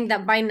 I think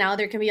that by now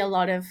there can be a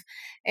lot of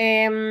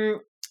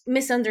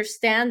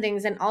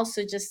misunderstandings and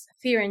also just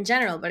fear in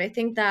general. But I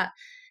think that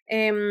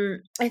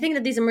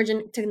these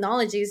emerging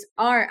technologies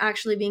are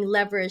actually being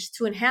leveraged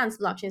to enhance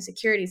blockchain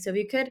security. So if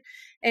you could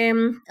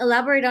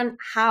elaborate on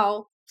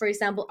how, for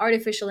example,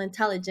 artificial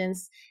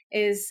intelligence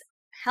is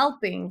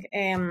helping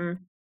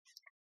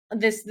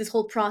this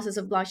whole process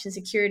of blockchain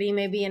security,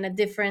 maybe in a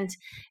different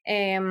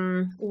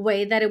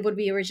way that it would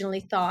be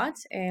originally thought.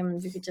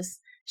 If you could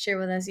just share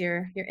with us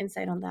your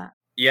insight on that.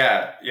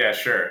 Yeah,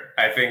 sure.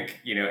 I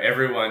think,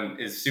 everyone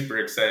is super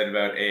excited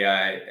about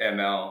AI,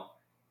 ML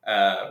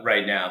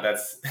right now.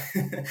 That's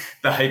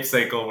the hype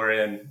cycle we're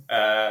in.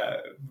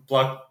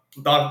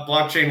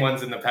 Blockchain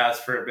one's in the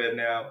past for a bit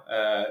now.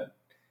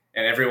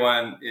 And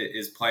everyone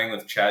is playing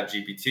with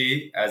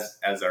ChatGPT,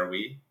 as are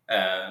we.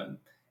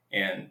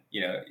 And,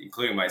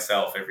 including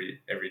myself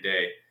every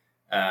day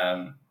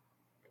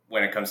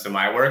when it comes to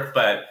my work.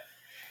 But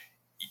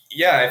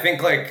yeah, I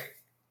think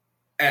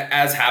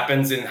as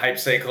happens in hype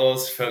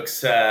cycles,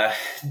 folks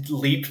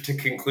leap to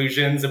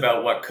conclusions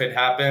about what could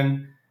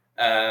happen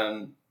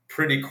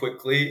pretty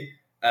quickly.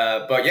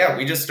 But yeah,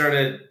 we just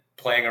started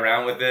playing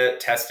around with it,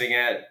 testing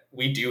it.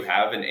 We do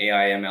have an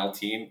AI ML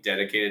team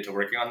dedicated to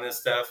working on this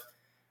stuff.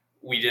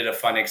 We did a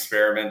fun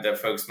experiment that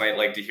folks might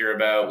like to hear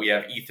about. We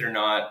have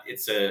Ethernaut.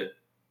 It's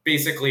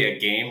basically a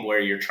game where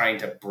you're trying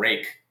to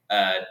break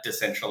a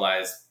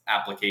decentralized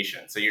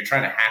application. So you're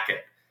trying to hack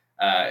it.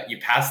 You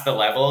pass the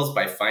levels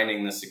by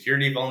finding the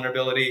security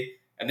vulnerability.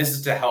 And this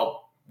is to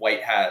help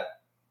white hat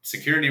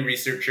security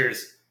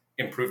researchers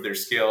improve their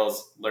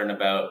skills, learn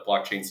about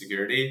blockchain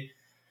security.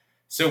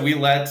 So we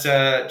let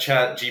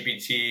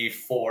ChatGPT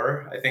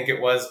 4, I think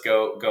it was,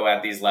 go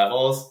at these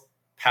levels,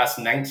 pass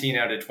 19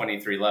 out of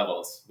 23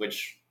 levels,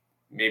 which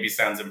maybe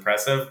sounds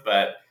impressive.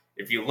 But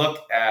if you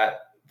look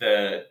at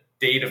the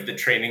date of the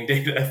training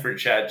data for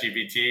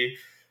ChatGPT,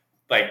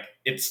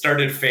 it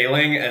started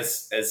failing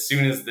as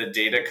soon as the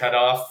data cut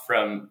off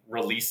from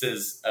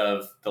releases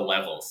of the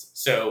levels.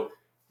 So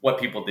what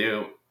people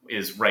do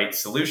is write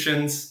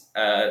solutions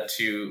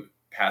to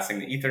passing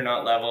the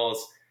Ethernaut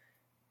levels.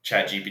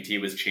 ChatGPT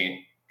was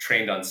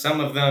trained on some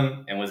of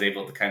them and was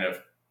able to kind of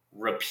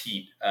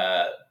repeat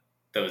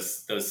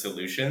those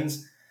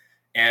solutions.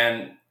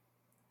 And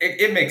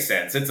it makes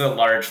sense. It's a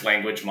large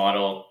language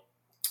model.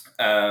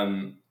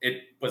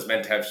 It was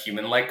meant to have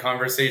human-like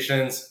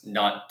conversations,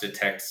 not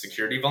detect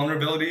security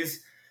vulnerabilities.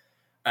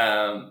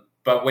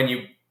 But when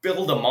you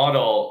build a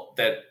model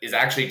that is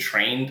actually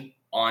trained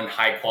on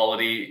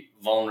high-quality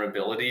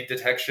vulnerability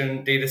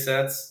detection data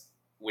sets,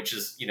 which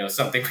is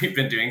something we've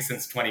been doing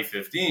since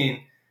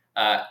 2015,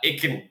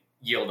 it can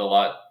yield a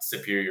lot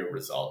superior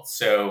results.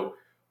 So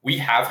we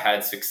have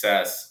had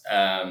success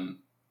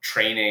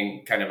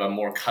training kind of a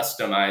more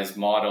customized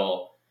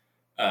model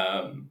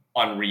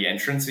on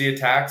reentrancy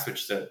attacks,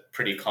 which is a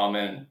pretty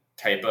common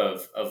type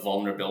of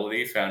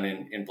vulnerability found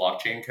in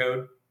blockchain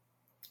code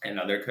and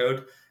other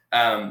code.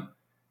 And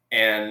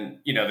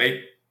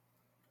they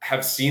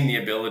have seen the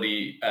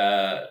ability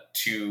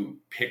to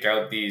pick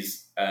out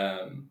these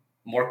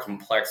more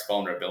complex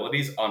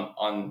vulnerabilities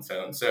on its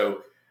own.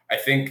 So I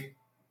think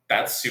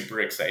that's super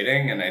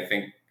exciting. And I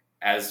think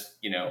as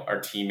our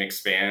team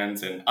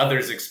expands and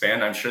others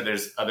expand, I'm sure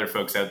there's other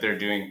folks out there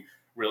doing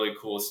really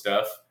cool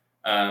stuff.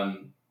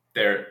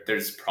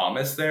 There's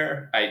promise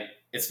there.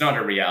 It's not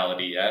a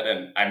reality yet.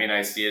 And I mean,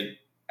 I see it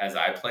as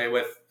I play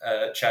with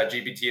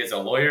ChatGPT as a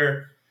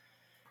lawyer.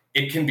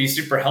 It can be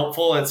super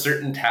helpful at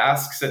certain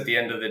tasks. At the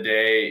end of the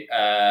day,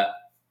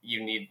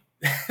 you need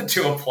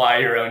to apply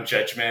your own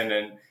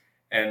judgment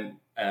and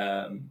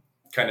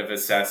kind of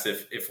assess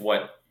if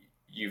what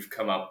you've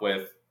come up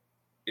with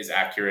is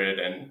accurate,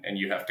 and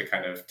you have to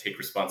kind of take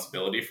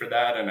responsibility for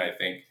that. And I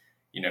think,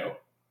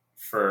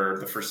 for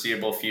the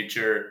foreseeable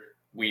future,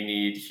 we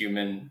need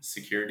human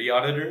security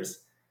auditors.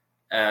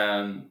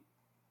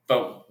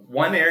 But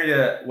one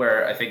area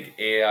where I think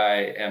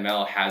AI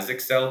ML has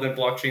excelled in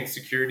blockchain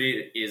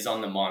security is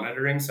on the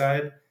monitoring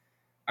side.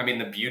 I mean,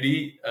 the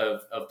beauty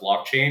of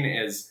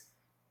blockchain is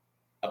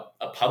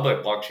a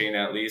public blockchain,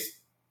 at least,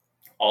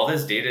 all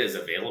this data is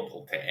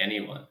available to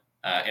anyone.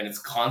 And it's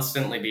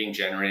constantly being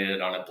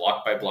generated on a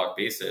block by block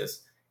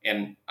basis.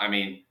 And I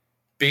mean,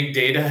 big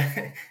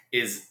data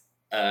is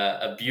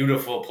a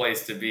beautiful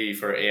place to be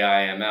for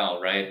AI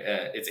ML, right?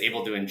 It's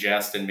able to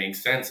ingest and make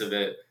sense of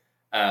it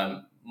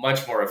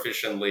much more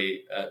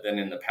efficiently than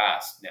in the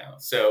past now.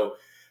 So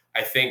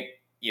I think,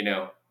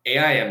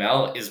 AI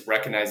ML is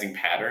recognizing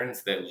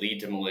patterns that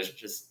lead to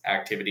malicious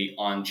activity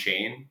on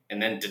chain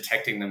and then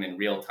detecting them in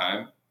real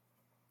time.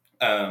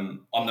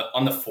 On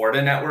the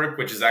Forta network,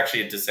 which is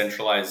actually a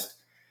decentralized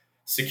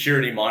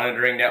security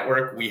monitoring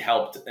network we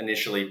helped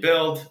initially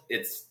build.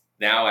 It's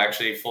now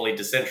actually fully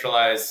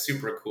decentralized,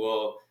 super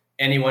cool.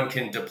 Anyone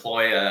can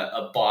deploy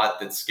a bot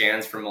that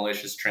scans for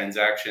malicious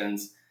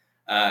transactions,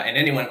 and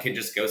anyone can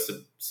just go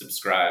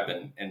subscribe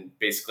and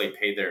basically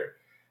pay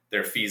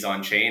their fees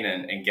on chain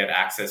and get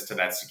access to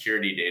that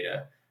security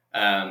data.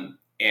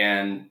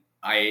 And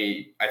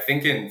I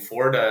think in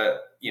Forta,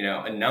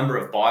 a number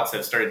of bots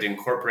have started to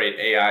incorporate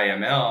AI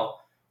ML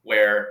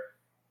where,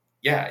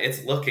 yeah,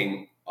 it's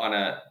looking on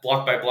a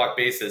block by block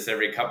basis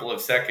every couple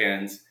of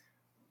seconds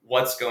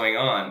what's going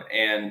on,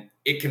 and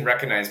it can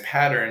recognize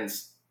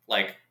patterns.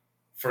 Like,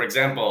 for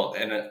example,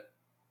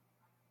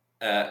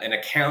 an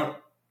account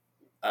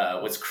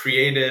was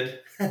created,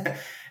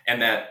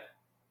 and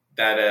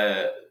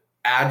that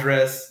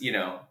address,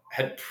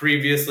 had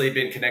previously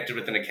been connected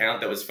with an account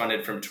that was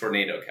funded from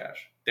Tornado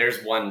Cash.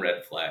 There's one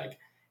red flag,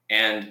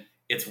 and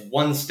it's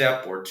one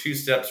step or two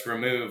steps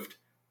removed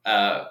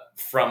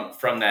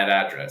from that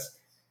address.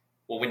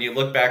 Well, when you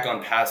look back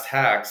on past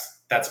hacks,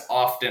 that's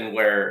often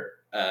where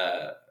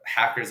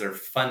hackers are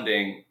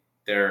funding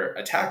their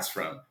attacks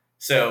from.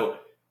 So,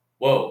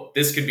 whoa,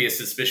 this could be a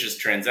suspicious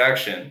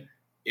transaction.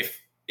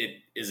 If it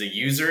is a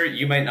user,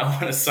 you might not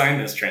want to sign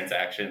this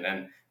transaction.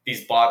 And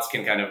these bots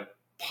can kind of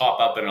pop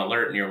up an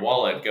alert in your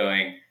wallet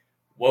going,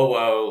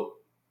 whoa,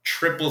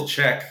 triple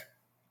check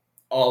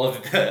all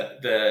of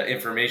the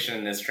information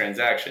in this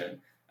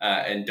transaction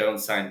and don't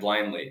sign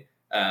blindly.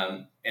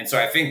 And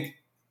so I think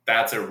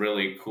that's a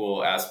really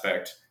cool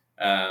aspect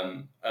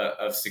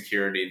of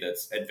security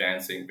that's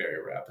advancing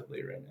very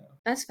rapidly right now.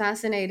 That's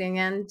fascinating.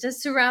 And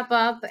just to wrap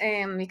up,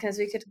 because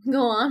we could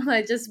go on,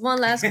 but just one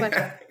last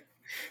question.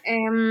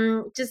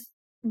 Just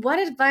what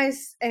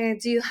advice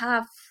do you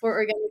have for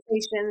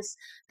organizations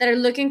that are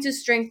looking to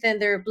strengthen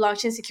their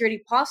blockchain security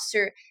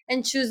posture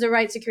and choose the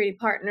right security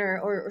partner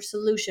or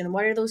solution?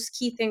 What are those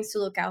key things to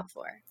look out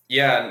for?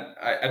 Yeah,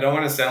 I don't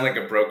want to sound like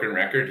a broken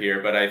record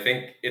here, but I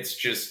think it's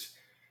just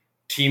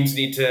teams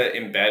need to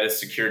embed a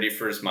security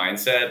first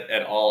mindset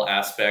at all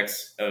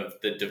aspects of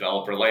the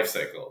developer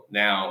lifecycle.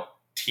 Now,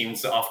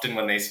 teams often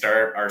when they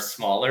start are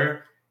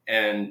smaller,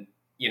 and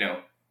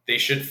they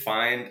should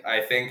find,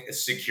 I think, a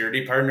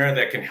security partner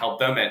that can help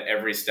them at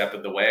every step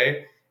of the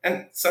way.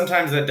 And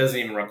sometimes that doesn't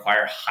even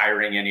require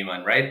hiring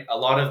anyone, right? A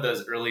lot of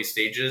those early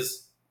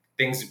stages,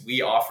 things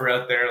we offer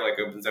out there, like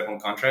Open Zeppelin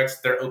contracts,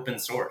 they're open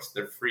source,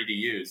 they're free to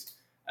use.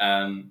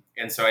 And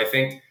so I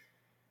think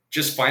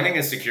just finding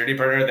a security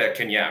partner that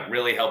can,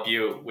 really help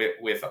you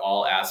with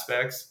all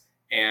aspects.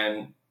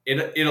 And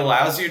it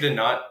allows you to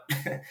not,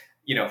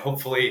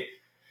 hopefully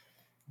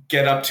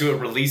get up to a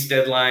release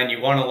deadline.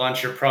 You want to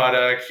launch your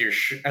product. You're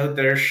out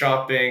there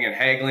shopping and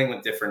haggling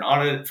with different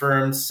audit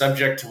firms,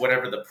 subject to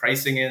whatever the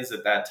pricing is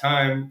at that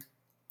time.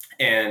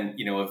 And,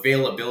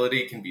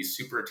 availability can be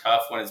super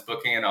tough when it's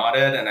booking an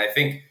audit. And I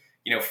think,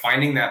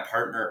 finding that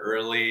partner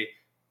early,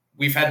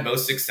 we've had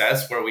most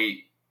success where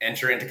we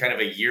enter into kind of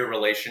a year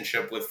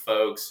relationship with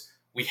folks.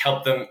 We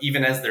help them,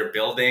 even as they're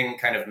building,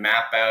 kind of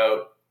map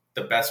out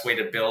the best way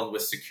to build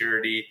with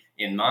security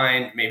in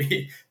mind,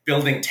 maybe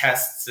building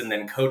tests and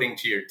then coding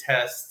to your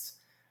tests.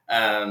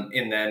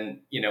 And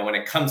then, when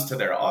it comes to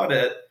their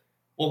audit,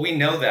 well, we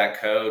know that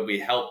code. We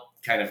help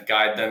kind of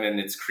guide them in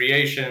its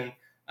creation.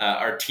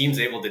 Our team's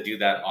able to do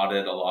that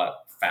audit a lot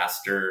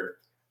faster.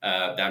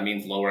 That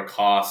means lower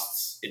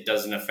costs. It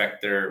doesn't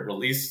affect their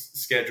release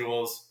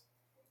schedules.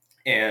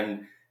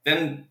 And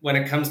then when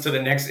it comes to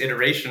the next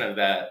iteration of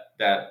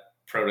that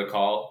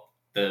protocol,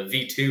 the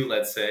V2,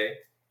 let's say,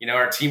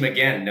 our team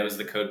again knows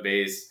the code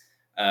base,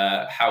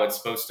 how it's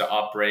supposed to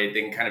operate.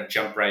 They can kind of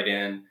jump right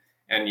in.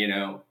 And,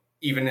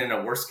 even in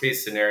a worst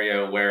case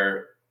scenario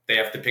where they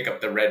have to pick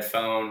up the red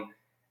phone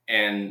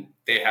and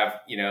they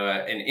have,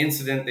 an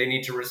incident they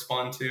need to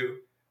respond to,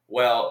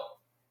 well,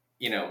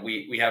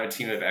 we have a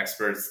team of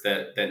experts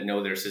that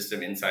know their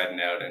system inside and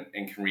out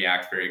and can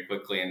react very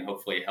quickly and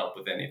hopefully help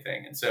with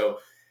anything. And so,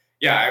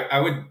 I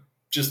would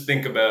just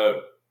think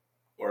about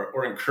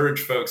or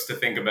encourage folks to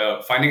think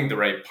about finding the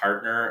right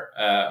partner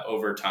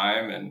over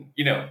time. And,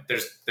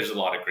 there's a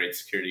lot of great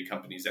security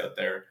companies out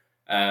there.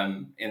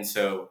 And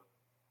so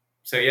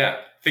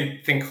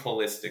think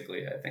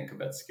holistically, I think,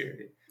 about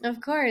security. Of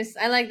course.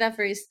 I like that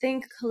phrase,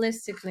 think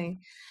holistically.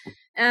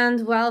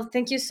 And well,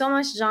 thank you so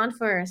much, John,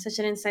 for such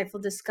an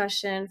insightful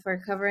discussion,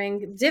 for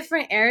covering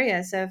different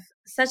areas of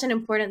such an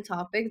important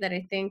topic that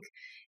I think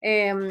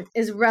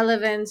is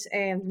relevant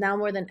now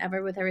more than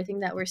ever with everything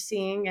that we're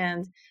seeing.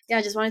 And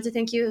I just wanted to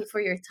thank you for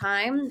your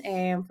time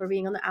and for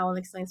being on the Owl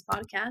Explains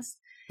podcast.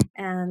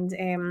 And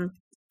if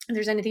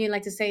there's anything you'd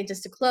like to say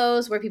just to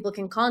close, where people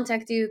can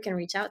contact you, can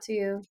reach out to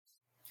you.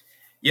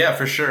 Yeah,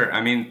 for sure.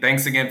 I mean,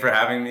 thanks again for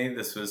having me.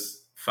 This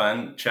was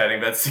fun chatting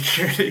about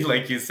security.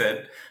 Like you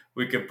said,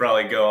 we could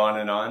probably go on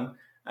and on.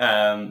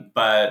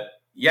 But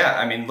yeah,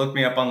 I mean, look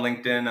me up on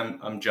LinkedIn.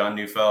 I'm John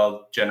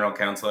Neufeld, General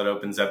Counsel at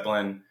Open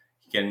Zeppelin.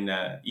 You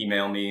can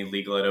email me,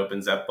 legal at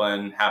Open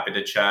Zeppelin. Happy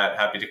to chat,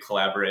 happy to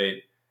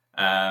collaborate.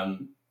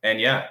 And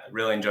yeah,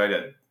 really enjoyed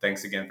it.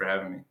 Thanks again for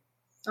having me.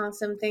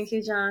 Awesome. Thank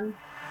you, John.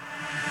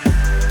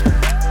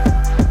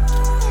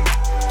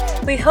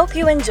 We hope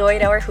you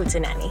enjoyed our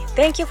Hootenanny.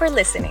 Thank you for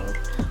listening.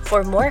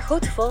 For more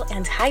hootful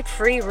and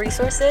hype-free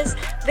resources,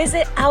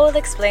 visit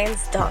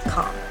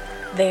owlexplains.com.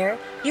 There,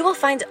 you will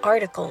find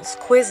articles,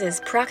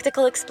 quizzes,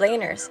 practical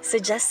explainers,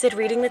 suggested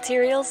reading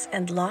materials,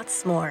 and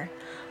lots more.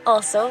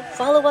 Also,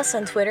 follow us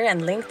on Twitter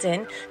and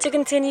LinkedIn to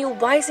continue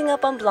wising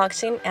up on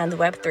blockchain and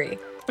Web3.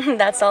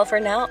 That's all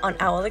for now on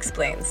Owl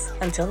Explains.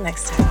 Until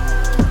next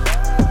time.